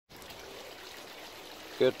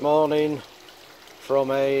Good morning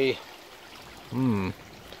from a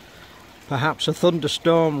perhaps a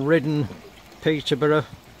thunderstorm ridden Peterborough.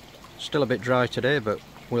 Still a bit dry today, but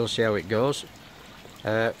we'll see how it goes.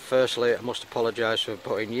 Firstly, I must apologise for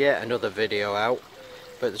putting yet another video out,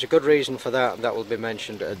 but there's a good reason for that, and that will be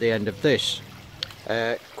mentioned at the end of this.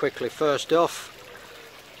 Quickly, first off,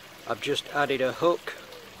 I've just added a hook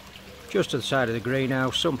just to the side of the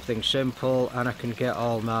greenhouse, something simple, and I can get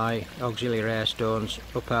all my auxiliary air stones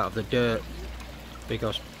up out of the dirt,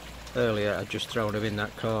 because earlier I'd just thrown them in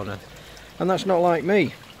that corner, and that's not like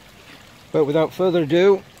me. But without further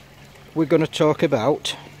ado, we're going to talk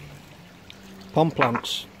about pond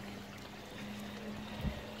plants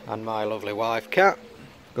and my lovely wife Kat.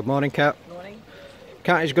 Good morning, Kat. Good morning.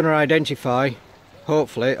 Kat is going to identify,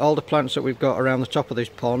 hopefully, all the plants that we've got around the top of this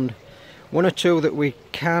pond. One or two that we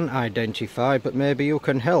can identify, but maybe you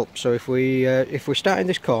can help. So if we start in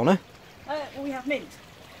this corner, Well, we have mint.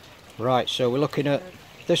 right? So we're looking at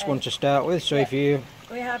this one to start with. So yeah. if you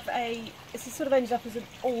We have it's sort of ended up as an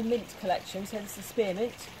all mint collection. So this is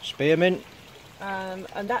spearmint, spearmint, and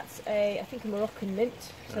that's I think a Moroccan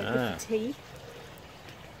mint, so good for tea.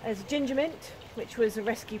 There's a ginger mint, which was a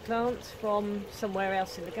rescue plant from somewhere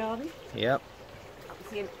else in the garden. yep, You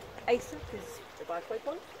see an acer, is the bikoi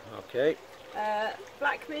pond. okay,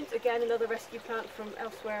 Black mint, again another rescue plant from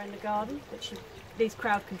elsewhere in the garden, which needs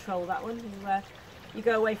crowd control. That one, you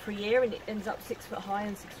go away for a year and it ends up 6 foot high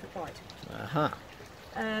and 6 foot wide.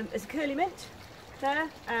 There's a curly mint there,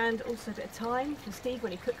 and also a bit of thyme for Steve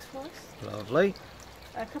when he cooks for us. lovely.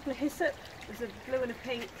 A couple of hyssop. There's a blue and a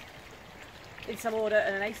pink in some order,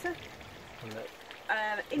 and an acer.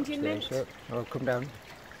 Indian mint. Oh, come down.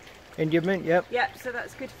 Indian mint, yep. Yep, so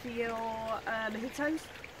that's good for your mojitos.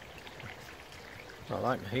 I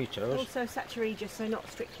like mojitos. Also Saccharegia, so not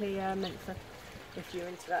strictly mentha, if you're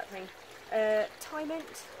into that thing. Thai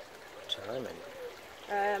mint. Thai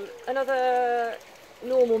mint. Another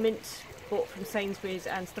normal mint bought from Sainsbury's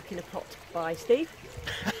and stuck in a pot by Steve.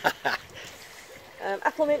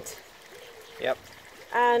 Apple mint. Yep.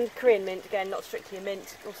 And Korean mint, again not strictly a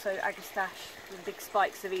mint, also agastache with big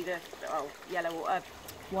spikes of either yellow or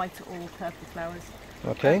white or purple flowers.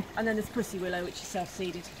 Okay. And then there's pussy willow, which is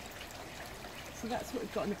self-seeded. So that's what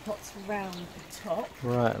we've got in the pots around the top.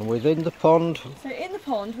 Right, and within the pond. So in the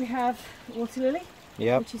pond we have water lily,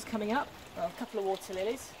 Yep. which is coming up. Well, a couple of water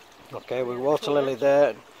lilies. Okay, with water lily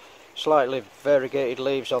there, slightly variegated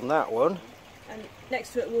leaves on that one. And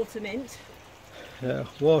next to it, water mint.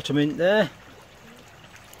 Water mint there.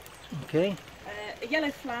 Okay. A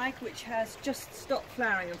yellow flag, which has just stopped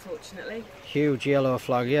flowering, unfortunately. Huge yellow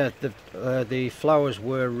flag. Yeah, the flowers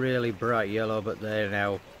were really bright yellow, but they're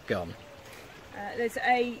now gone. There's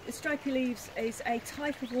stripy leaves is a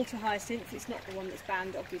type of water hyacinth. It's not the one that's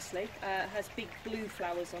banned, obviously. Has big blue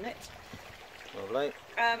flowers on it. Lovely.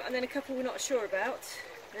 And then a couple we're not sure about.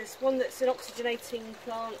 There's one that's an oxygenating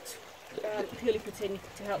plant, purely put in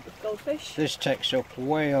to help with goldfish. This takes up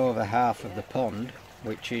way over half of the pond,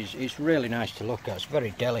 which is it's really nice to look at. It's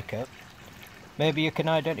very delicate. Maybe you can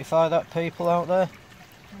identify that, people out there.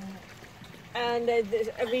 And there's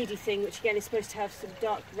a reedy thing, which again is supposed to have some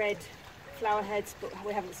dark red flower heads, but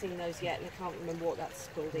we haven't seen those yet, and I can't remember what that's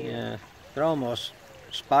called either. Yeah, they're almost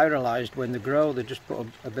spiralised when they grow. They just put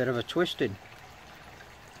a bit of a twist in.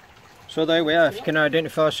 So there we are. If you can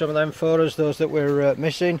identify some of them for us, those that we're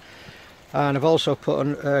missing. And I've also put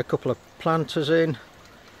a couple of planters in.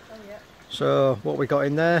 Oh yeah. So what we got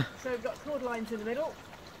in there? So we've got cordlines in the middle.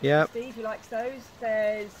 Yeah. Steve, who likes those.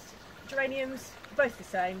 There's geraniums, both the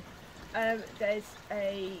same. There's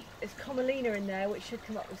commelina in there, which should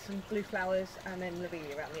come up with some blue flowers, and then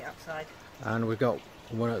lobelia around the outside. And we've got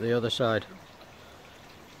one at the other side.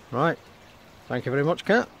 Right. Thank you very much,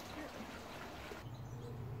 Kat.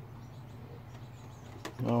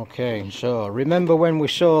 Okay, so remember when we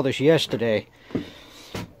saw this yesterday?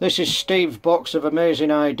 This is Steve's box of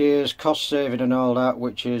amazing ideas, cost saving and all that,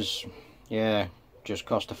 which is, yeah, just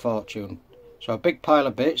cost a fortune. So a big pile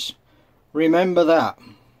of bits. Remember that.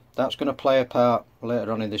 That's going to play a part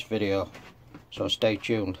later on in this video, so stay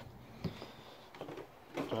tuned.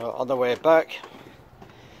 So on the way back,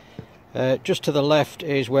 just to the left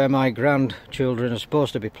is where my grandchildren are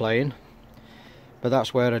supposed to be playing, but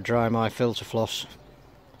that's where I dry my filter floss,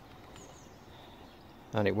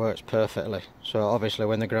 and it works perfectly. So obviously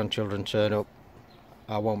when the grandchildren turn up,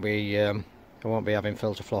 I won't be having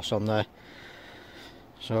filter floss on there.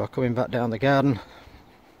 So coming back down the garden,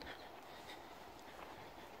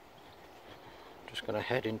 just going to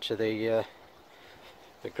head into the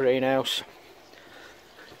greenhouse.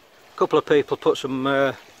 A couple of people put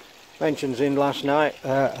some mentions in last night.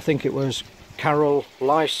 I think it was Carol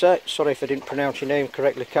Lysette. Sorry if I didn't pronounce your name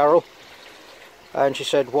correctly, Carol. And she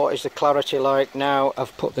said, what is the clarity like now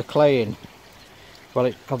I've put the clay in? Well,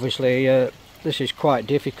 it obviously this is quite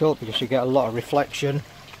difficult because you get a lot of reflection.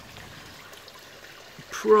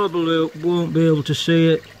 Probably won't be able to see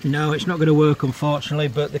it. No, it's not going to work, unfortunately,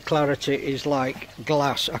 but the clarity is like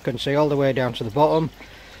glass. I can see all the way down to the bottom,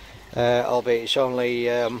 albeit it's only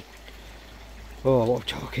oh, what we're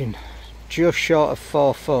talking, just short of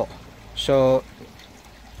 4 foot. So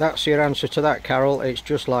that's your answer to that, Carol. It's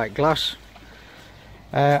just like glass.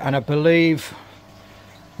 And I believe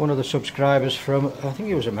one of the subscribers from, I think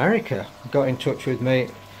it was America, got in touch with me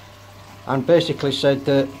and basically said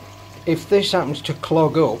that if this happens to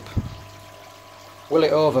clog up, will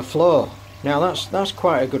it overflow? Now that's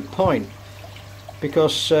quite a good point,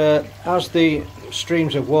 because as the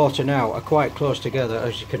streams of water now are quite close together,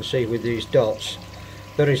 as you can see with these dots,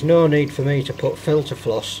 there is no need for me to put filter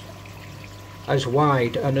floss as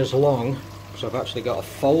wide and as long, so I've actually got a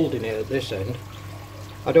fold in it at this end.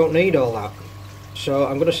 I don't need all that, so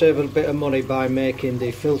I'm going to save a bit of money by making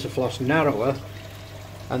the filter floss narrower,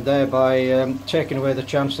 and thereby taking away the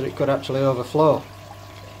chance that it could actually overflow.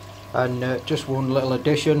 And just one little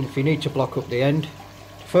addition, if you need to block up the end,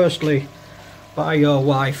 firstly buy your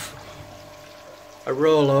wife a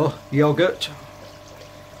Rolo yoghurt,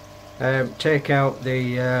 take out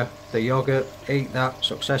the yoghurt, eat that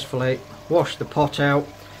successfully, wash the pot out,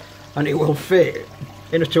 and it will fit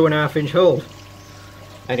in a 2.5 inch hole.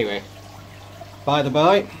 Anyway, by the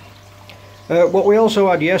by, what we also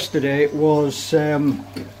had yesterday was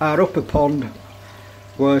our upper pond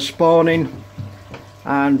were spawning,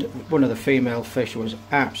 and one of the female fish was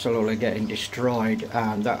absolutely getting destroyed.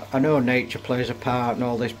 And that, I know nature plays a part in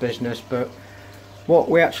all this business, but what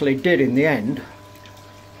we actually did in the end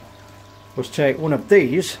was take one of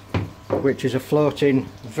these, which is a floating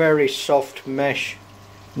very soft mesh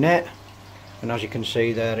net, and as you can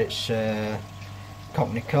see there, it's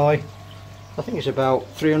Cockney koi. I think it's about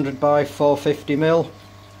 300 by 450 mil,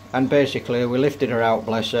 and basically we lifted her out,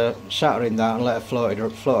 bless her, sat her in that and let her float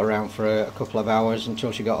around for a couple of hours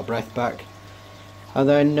until she got her breath back, and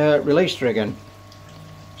then released her again.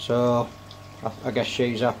 So I guess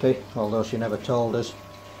she's happy, although she never told us.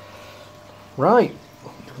 Right,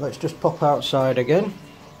 let's just pop outside again.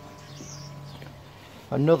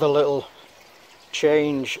 Another little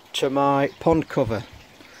change to my pond cover.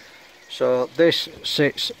 So this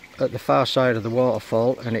sits at the far side of the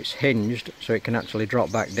waterfall and it's hinged so it can actually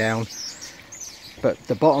drop back down, but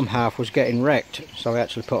the bottom half was getting wrecked, so I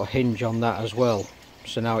actually put a hinge on that as well.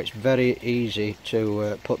 So now it's very easy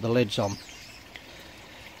to put the lids on.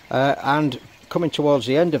 And coming towards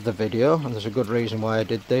the end of the video, and there's a good reason why I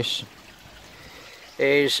did this,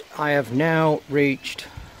 is I have now reached,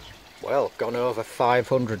 well, gone over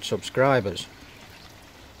 500 subscribers.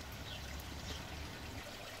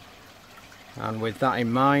 And with that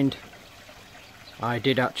in mind, I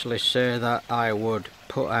did actually say that I would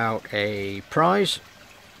put out a prize,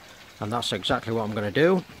 and that's exactly what I'm going to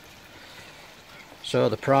do. So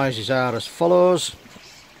the prizes are as follows.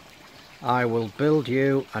 I will build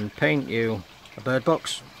you and paint you a bird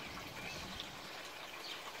box,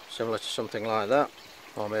 similar to something like that,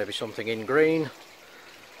 or maybe something in green.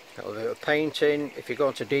 A little bit of painting. If you go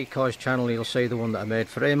onto Decoy's channel, you'll see the one that I made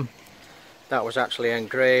for him. That was actually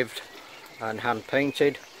engraved and hand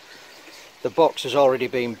painted. The box has already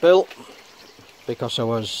been built because I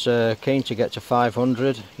was keen to get to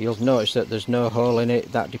 500. You'll notice that there's no hole in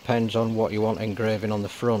it. That depends on what you want engraving on the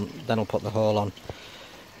front, then I'll put the hole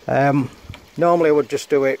on. Normally I would just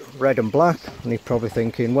do it red and black, and you're probably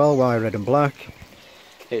thinking, well, why red and black?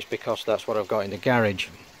 It's because that's what I've got in the garage.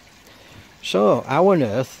 So how on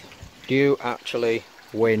earth do you actually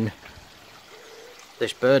win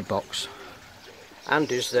this bird box,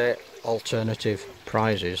 and is there alternative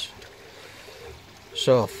prizes?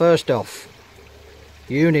 So first off,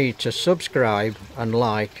 you need to subscribe and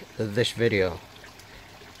like this video.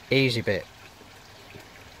 Easy bit.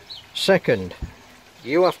 Second,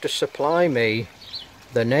 you have to supply me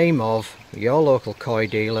the name of your local koi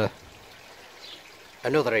dealer.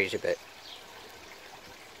 Another easy bit.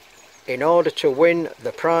 In order to win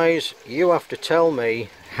the prize, you have to tell me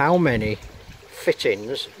how many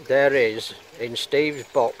fittings there is in Steve's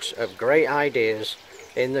box of great ideas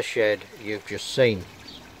in the shed you've just seen.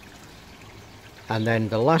 And then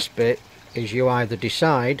the last bit is you either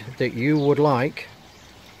decide that you would like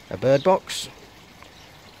a bird box,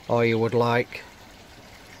 or you would like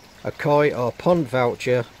a koi or pond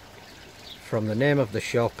voucher from the name of the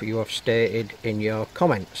shop you have stated in your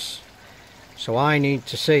comments. So I need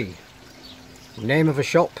to see name of a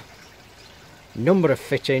shop, number of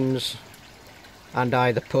fittings, and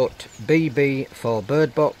either put BB for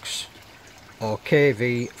bird box or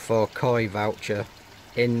KV for koi voucher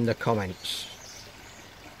in the comments,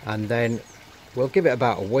 and then we'll give it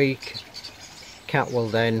about a week. Cat will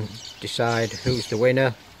then decide who's the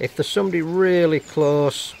winner. If there's somebody really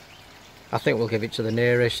close, I think we'll give it to the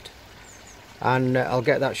nearest, and I'll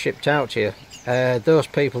get that shipped out to you. Those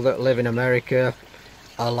people that live in America,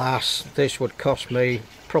 alas, this would cost me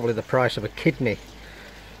probably the price of a kidney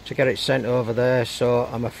to get it sent over there, so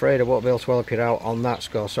I'm afraid I won't be able to help you out on that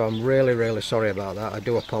score, so I'm really sorry about that. I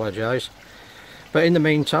do apologise. But in the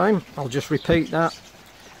meantime, I'll just repeat that.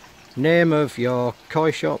 Name of your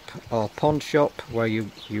koi shop or pond shop where you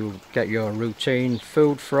get your routine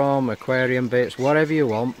food from, aquarium bits, whatever you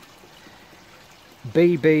want.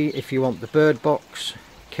 BB if you want the bird box,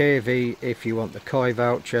 KV if you want the koi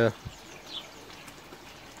voucher,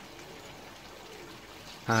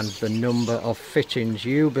 and the number of fittings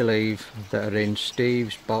you believe that are in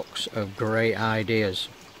Steve's box of great ideas.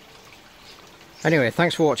 Anyway,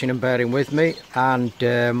 thanks for watching and bearing with me, and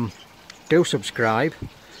do subscribe.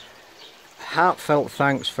 Heartfelt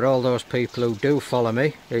thanks for all those people who do follow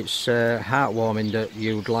me. It's heartwarming that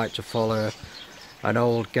you'd like to follow an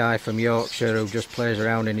old guy from Yorkshire who just plays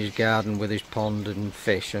around in his garden with his pond and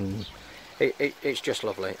fish, and it's just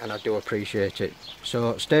lovely, and I do appreciate it.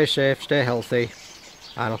 So stay safe, stay healthy,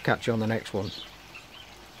 and I'll catch you on the next one.